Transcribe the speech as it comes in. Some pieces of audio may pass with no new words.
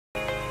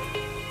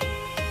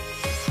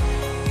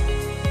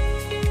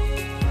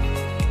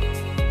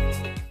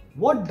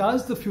What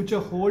does the future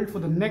hold for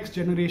the next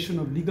generation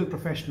of legal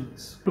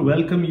professionals? To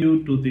welcome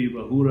you to the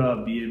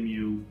Vahura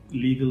BMU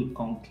Legal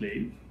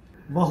Conclave.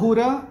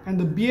 Vahura and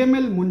the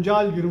BML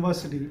Munjal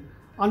University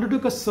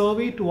undertook a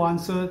survey to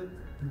answer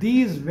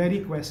these very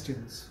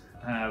questions.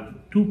 I have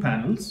two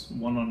panels,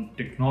 one on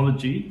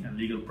technology and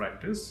legal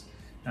practice,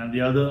 and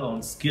the other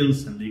on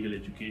skills and legal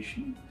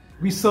education.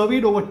 We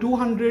surveyed over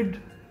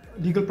 200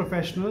 legal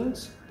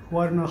professionals who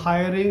are in a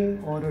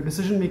hiring or a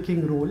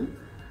decision-making role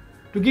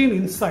to gain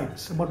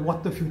insights about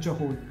what the future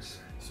holds.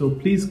 So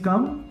please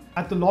come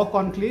at the Law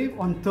Conclave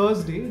on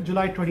Thursday,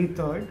 July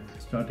 23rd.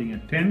 Starting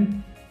at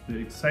 10.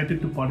 We're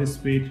excited to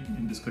participate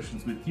in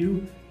discussions with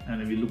you,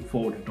 and we look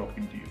forward to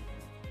talking to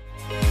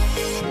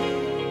you.